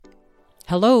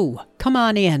Hello, come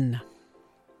on in.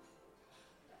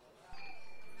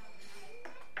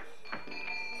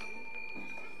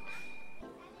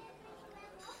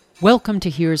 Welcome to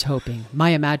Here's Hoping,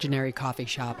 my imaginary coffee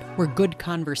shop, where good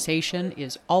conversation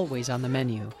is always on the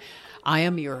menu. I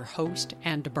am your host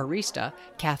and barista,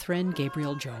 Catherine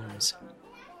Gabriel Jones.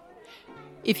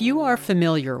 If you are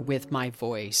familiar with my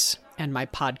voice and my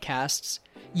podcasts,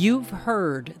 you've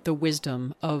heard the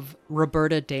wisdom of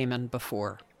Roberta Damon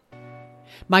before.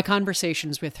 My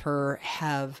conversations with her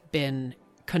have been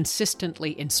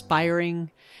consistently inspiring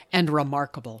and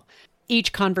remarkable.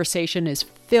 Each conversation is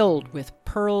filled with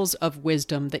pearls of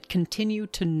wisdom that continue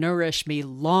to nourish me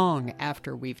long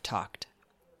after we've talked.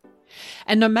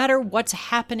 And no matter what's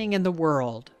happening in the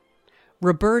world,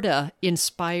 Roberta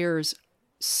inspires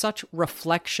such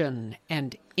reflection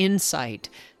and insight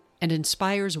and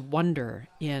inspires wonder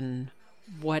in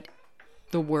what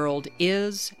the world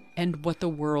is and what the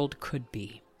world could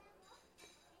be.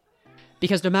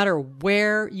 Because no matter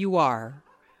where you are,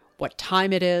 what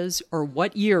time it is, or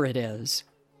what year it is,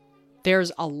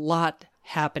 there's a lot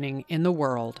happening in the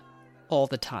world all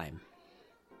the time.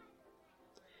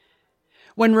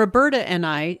 When Roberta and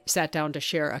I sat down to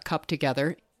share a cup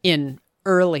together in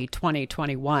early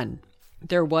 2021,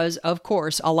 there was, of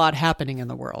course, a lot happening in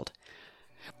the world.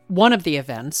 One of the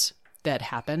events that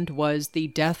happened was the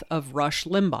death of Rush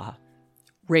Limbaugh,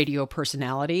 radio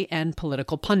personality and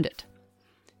political pundit.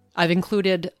 I've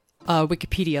included a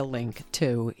Wikipedia link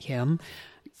to him.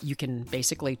 You can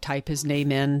basically type his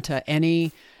name into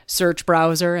any search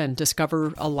browser and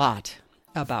discover a lot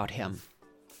about him.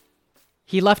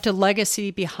 He left a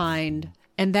legacy behind,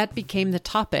 and that became the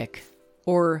topic,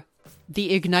 or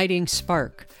the igniting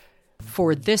spark,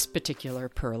 for this particular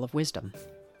pearl of wisdom.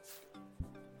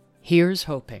 Here's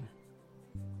hoping.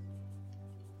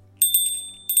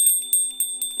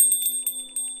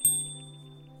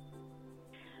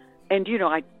 And, you know,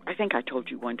 I think I told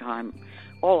you one time,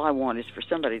 all I want is for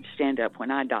somebody to stand up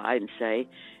when I die and say,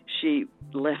 she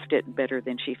left it better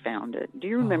than she found it. Do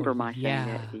you remember my saying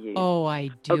that to you? Oh, I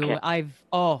do. Okay.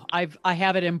 I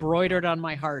have it embroidered on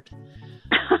my heart.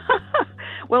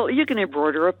 Well, you can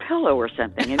embroider a pillow or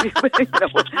something. But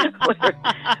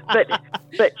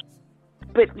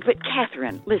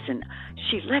Catherine, listen,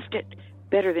 she left it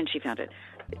better than she found it.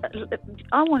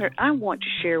 I want to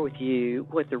share with you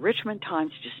what the Richmond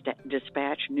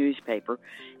Times-Dispatch newspaper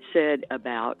said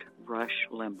about Rush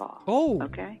Limbaugh. Oh,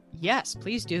 okay. Yes,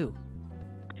 please do.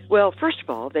 Well, first of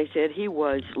all, they said he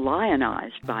was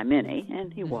lionized by many,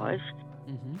 and he was.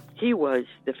 Mm-hmm. He was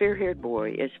the fair-haired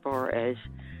boy as far as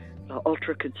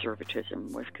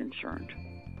ultra-conservatism was concerned.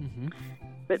 Mm-hmm.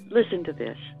 But listen to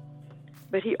this.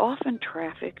 But he often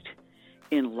trafficked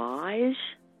in lies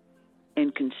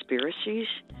and conspiracies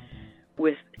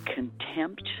with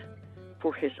contempt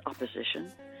for his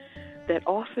opposition that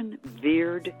often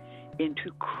veered into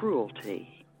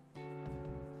cruelty.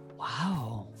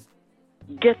 Wow.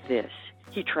 Get this.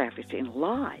 He trafficked in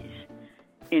lies,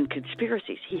 in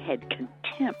conspiracies. He had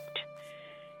contempt.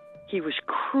 He was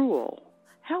cruel.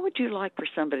 How would you like for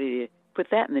somebody to put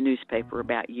that in the newspaper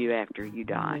about you after you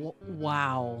die?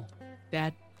 Wow.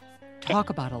 Talk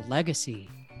about a legacy.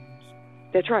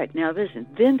 That's right. Now listen,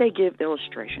 then they give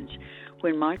illustrations.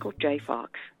 When Michael J.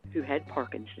 Fox, who had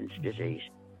Parkinson's disease,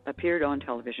 appeared on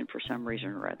television for some reason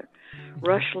or other,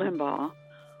 Rush Limbaugh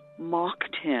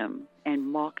mocked him and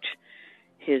mocked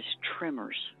his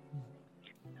tremors.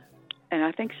 And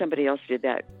I think somebody else did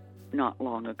that not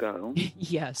long ago.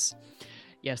 Yes.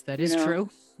 Yes, that is true.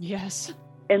 Yes.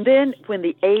 And then when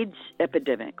the AIDS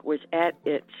epidemic was at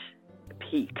its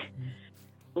peak,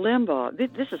 Limbaugh,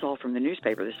 this is all from the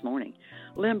newspaper this morning,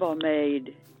 Limbaugh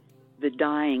made the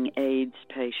dying AIDS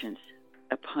patients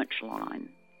a punchline.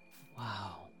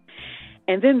 Wow.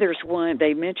 And then there's one,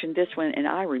 they mentioned this one, and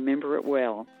I remember it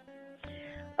well.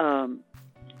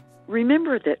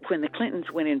 Remember that when the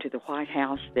Clintons went into the White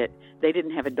House that they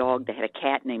didn't have a dog, they had a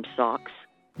cat named Socks?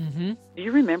 Mm-hmm. Do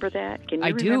you remember that? Can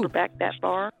you remember back that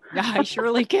far? Yeah, I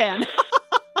surely can.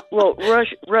 Well,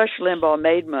 Rush Limbaugh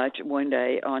made much one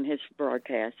day on his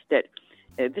broadcast that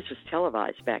this was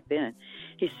televised back then.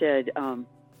 He said,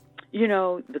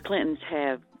 the Clintons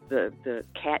have the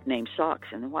cat named Socks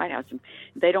in the White House, and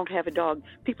they don't have a dog.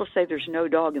 People say there's no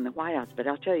dog in the White House, but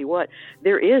I'll tell you what,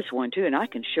 there is one too, and I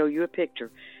can show you a picture.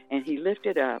 And he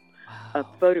lifted up a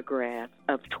photograph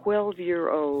of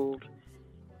 12-year-old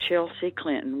Chelsea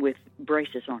Clinton with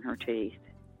braces on her teeth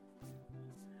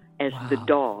as the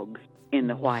dog in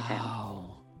the White House.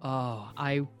 Oh,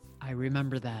 I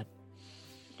remember that.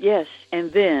 Yes,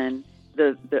 and then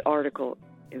the article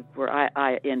where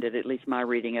I ended, at least my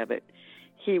reading of it,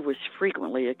 he was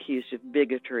frequently accused of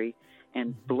bigotry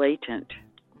and blatant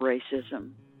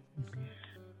racism.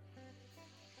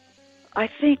 I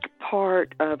think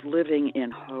part of living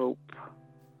in hope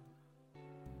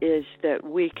is that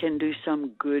we can do some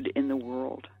good in the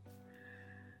world,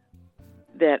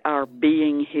 that our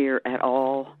being here at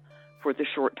all for the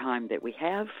short time that we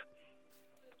have,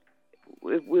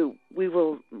 we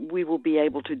will be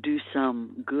able to do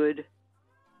some good,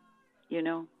 you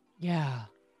know? Yeah.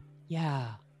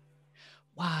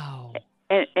 Wow.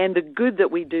 And the good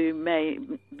that we do may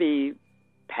be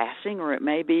passing, or it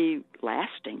may be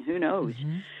lasting. Who knows?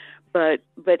 Mm-hmm. But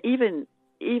even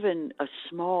a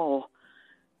small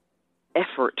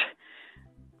effort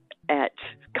at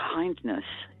kindness,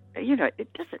 you know,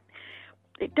 it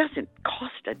doesn't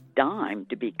cost a dime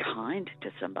to be kind to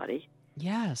somebody.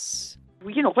 Yes.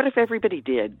 You know, what if everybody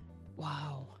did?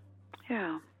 Wow.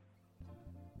 Yeah.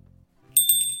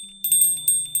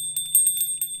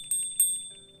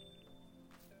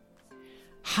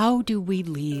 How do we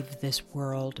leave this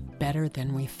world better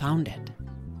than we found it?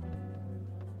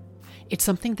 It's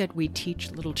something that we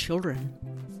teach little children.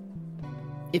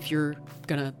 If you're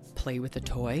going to play with a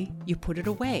toy, you put it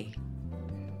away.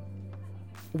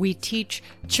 We teach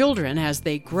children as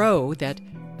they grow that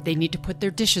they need to put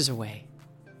their dishes away,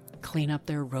 clean up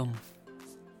their room.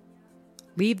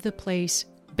 Leave the place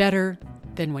better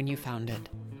than when you found it.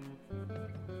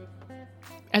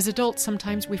 As adults,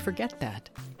 sometimes we forget that.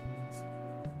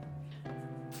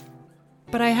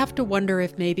 But I have to wonder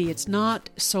if maybe it's not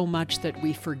so much that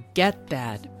we forget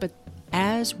that, but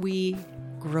as we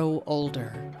grow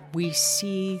older, we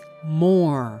see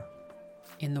more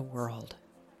in the world.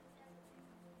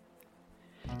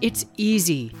 It's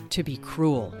easy to be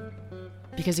cruel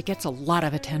because it gets a lot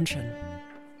of attention.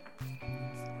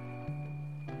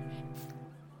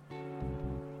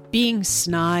 Being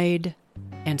snide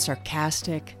and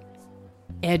sarcastic,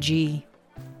 edgy,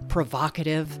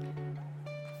 provocative,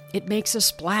 it makes a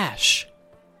splash.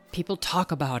 People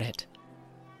talk about it.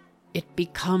 It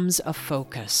becomes a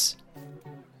focus.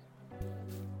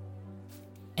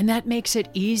 And that makes it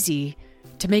easy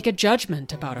to make a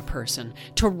judgment about a person,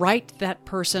 to write that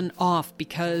person off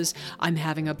because I'm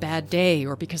having a bad day,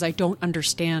 or because I don't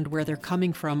understand where they're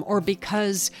coming from, or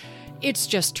because it's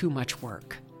just too much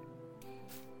work.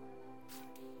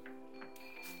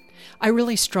 I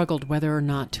really struggled whether or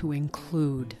not to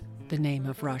include the name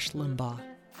of Rush Limbaugh.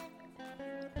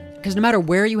 Because no matter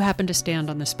where you happen to stand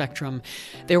on the spectrum,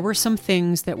 there were some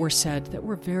things that were said that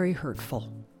were very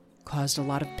hurtful, caused a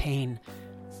lot of pain.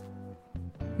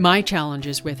 My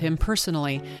challenges with him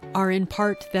personally are in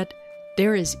part that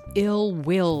there is ill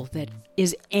will that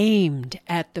is aimed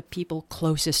at the people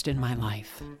closest in my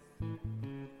life.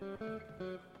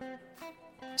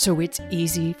 So it's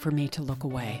easy for me to look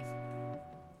away,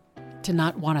 to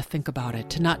not want to think about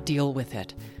it, to not deal with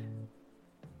it.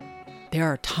 There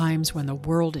are times when the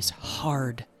world is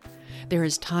hard. There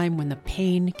is time when the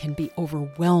pain can be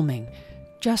overwhelming,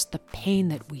 just the pain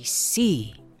that we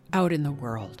see out in the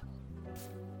world.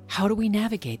 How do we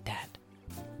navigate that?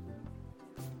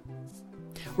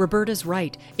 Roberta's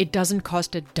right. It doesn't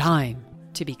cost a dime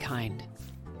to be kind.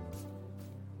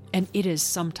 And it is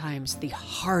sometimes the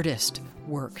hardest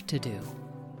work to do.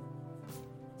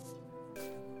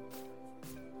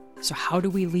 So how do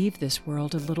we leave this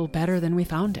world a little better than we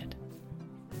found it?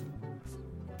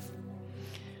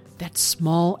 That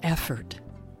small effort,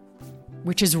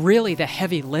 which is really the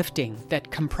heavy lifting that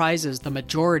comprises the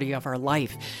majority of our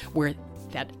life, where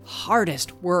that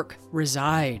hardest work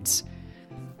resides.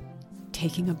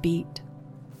 Taking a beat,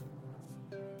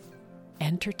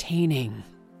 entertaining,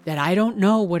 that I don't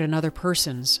know what another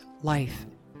person's life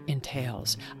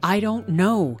entails. I don't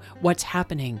know what's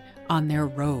happening on their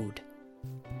road.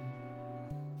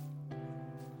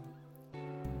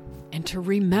 And to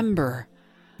remember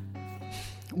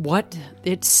what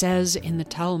it says in the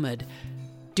Talmud,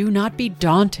 do not be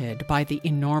daunted by the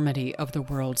enormity of the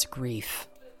world's grief.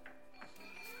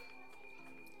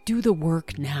 Do the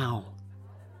work now.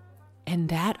 And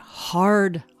that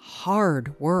hard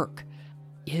work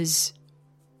is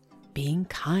being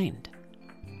kind.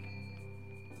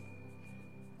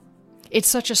 It's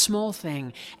such a small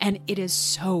thing, and it is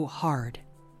so hard,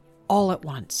 all at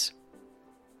once.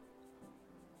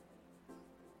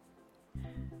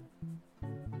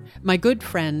 My good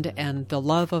friend and the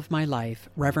love of my life,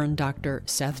 Reverend Dr.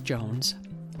 Seth Jones,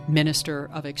 minister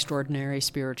of extraordinary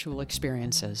spiritual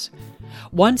experiences,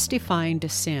 once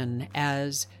defined sin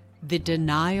as the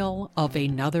denial of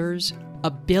another's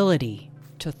ability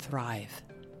to thrive.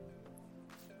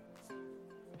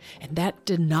 And that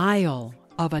denial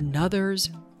of another's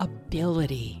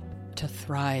ability to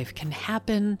thrive can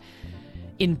happen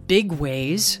in big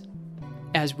ways,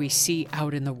 as we see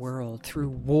out in the world through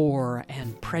war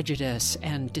and prejudice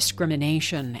and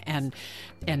discrimination and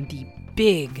the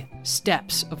big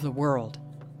steps of the world.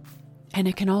 And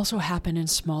it can also happen in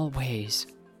small ways.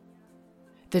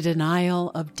 The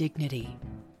denial of dignity,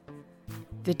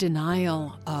 the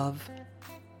denial of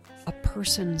a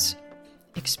person's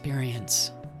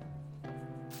experience.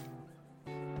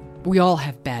 We all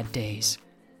have bad days.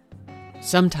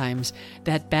 Sometimes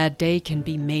that bad day can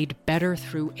be made better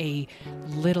through a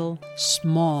little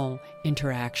small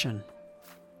interaction.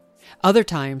 Other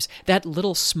times, that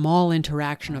little small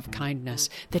interaction of kindness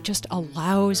that just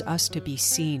allows us to be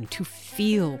seen, to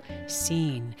feel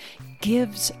seen,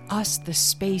 gives us the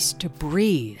space to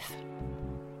breathe.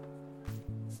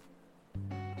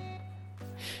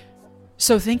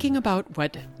 So thinking about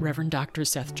what Reverend Dr.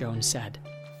 Seth Jones said,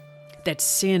 that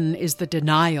sin is the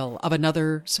denial of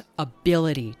another's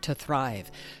ability to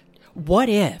thrive. What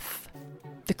if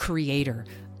the Creator,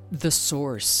 the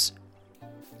Source,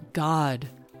 God,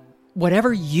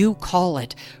 whatever you call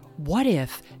it, what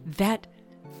if that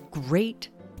great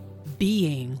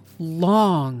being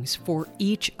longs for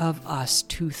each of us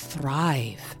to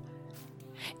thrive?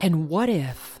 And what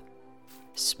if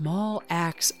small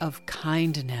acts of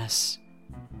kindness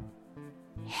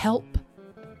help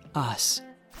us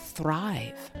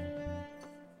thrive?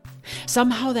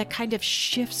 Somehow that kind of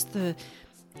shifts the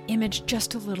image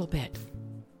just a little bit.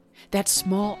 That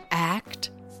small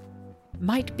act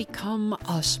might become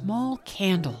a small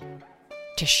candle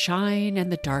to shine in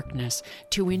the darkness,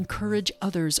 to encourage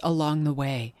others along the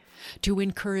way, to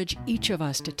encourage each of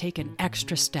us to take an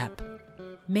extra step,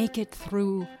 make it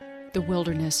through the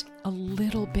wilderness a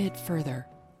little bit further.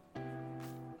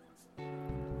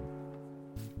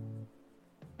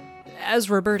 As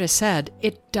Roberta said,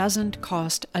 it doesn't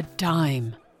cost a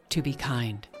dime to be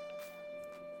kind.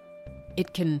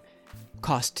 It can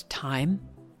cost time,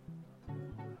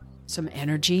 some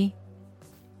energy,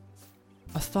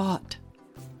 a thought.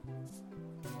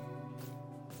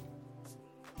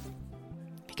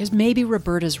 Because maybe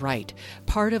Roberta's right.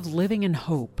 Part of living in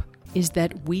hope is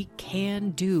that we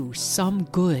can do some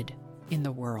good in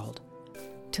the world,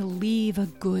 to leave a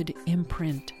good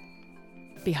imprint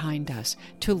behind us,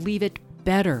 to leave it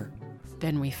better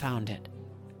than we found it.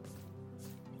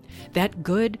 That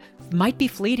good might be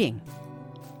fleeting,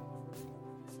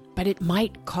 but it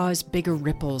might cause bigger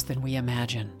ripples than we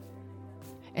imagine.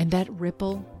 And that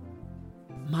ripple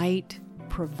might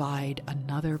provide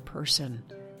another person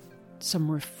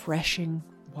some refreshing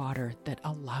water that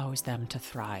allows them to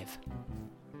thrive.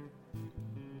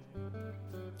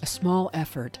 A small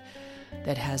effort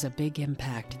that has a big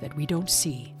impact that we don't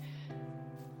see,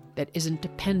 that isn't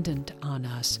dependent on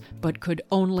us, but could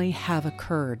only have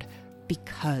occurred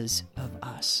because of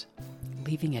us,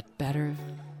 leaving it better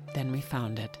than we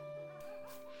found it.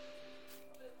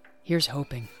 Here's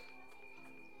hoping.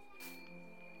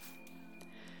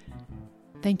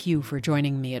 Thank you for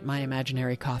joining me at my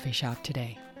imaginary coffee shop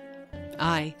today.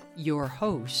 I, your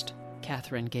host,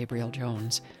 Catherine Gabriel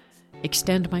Jones,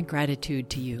 extend my gratitude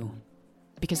to you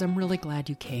because I'm really glad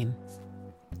you came.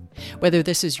 Whether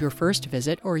this is your first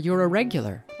visit or you're a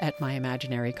regular at my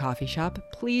imaginary coffee shop,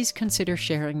 please consider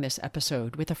sharing this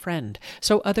episode with a friend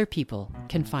so other people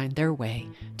can find their way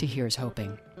to Here's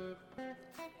Hoping.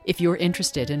 If you're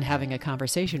interested in having a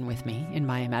conversation with me in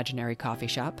my imaginary coffee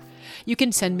shop, you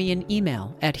can send me an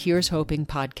email at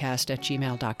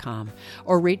here'shopingpodcast@gmail.com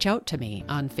or reach out to me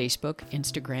on Facebook,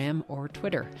 Instagram, or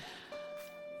Twitter.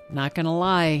 Not gonna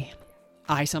lie,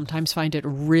 I sometimes find it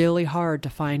really hard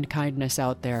to find kindness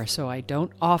out there, so I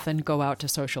don't often go out to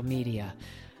social media.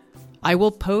 I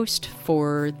will post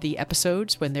for the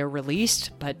episodes when they're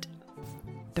released, but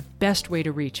the best way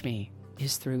to reach me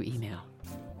is through email.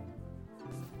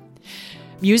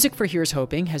 Music for Here's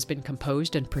Hoping has been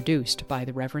composed and produced by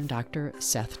the Reverend Dr.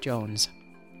 Seth Jones.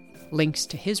 Links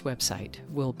to his website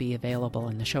will be available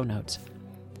in the show notes.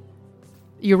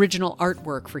 The original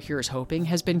artwork for Here's Hoping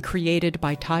has been created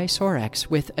by Ty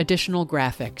Sorex with additional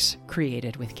graphics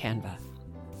created with Canva.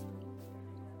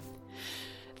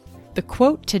 The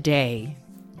quote today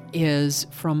is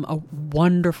from a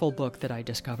wonderful book that I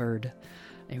discovered.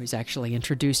 It was actually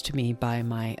introduced to me by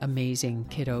my amazing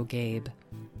kiddo Gabe.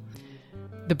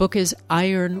 The book is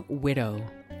Iron Widow,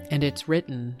 and it's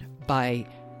written by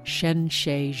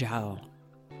Shen-Shei Zhao.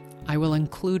 I will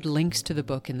include links to the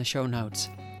book in the show notes.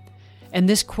 And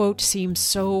this quote seems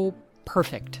so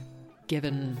perfect,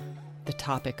 given the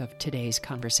topic of today's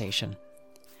conversation.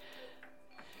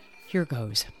 Here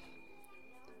goes.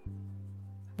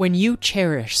 When you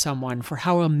cherish someone for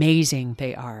how amazing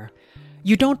they are,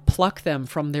 You don't pluck them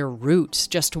from their roots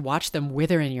just to watch them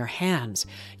wither in your hands.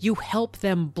 You help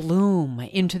them bloom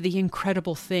into the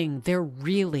incredible thing they're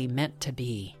really meant to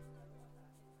be.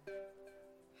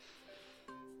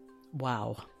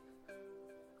 Wow.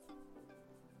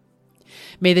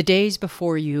 May the days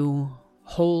before you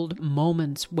hold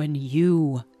moments when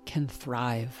you can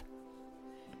thrive.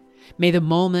 May the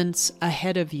moments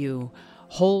ahead of you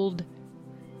hold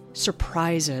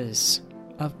surprises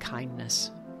of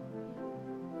kindness.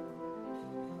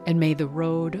 And may the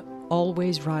road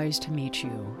always rise to meet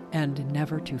you, and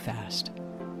never too fast.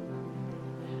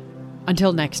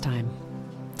 Until next time,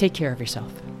 take care of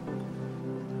yourself.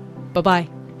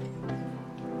 Bye-bye.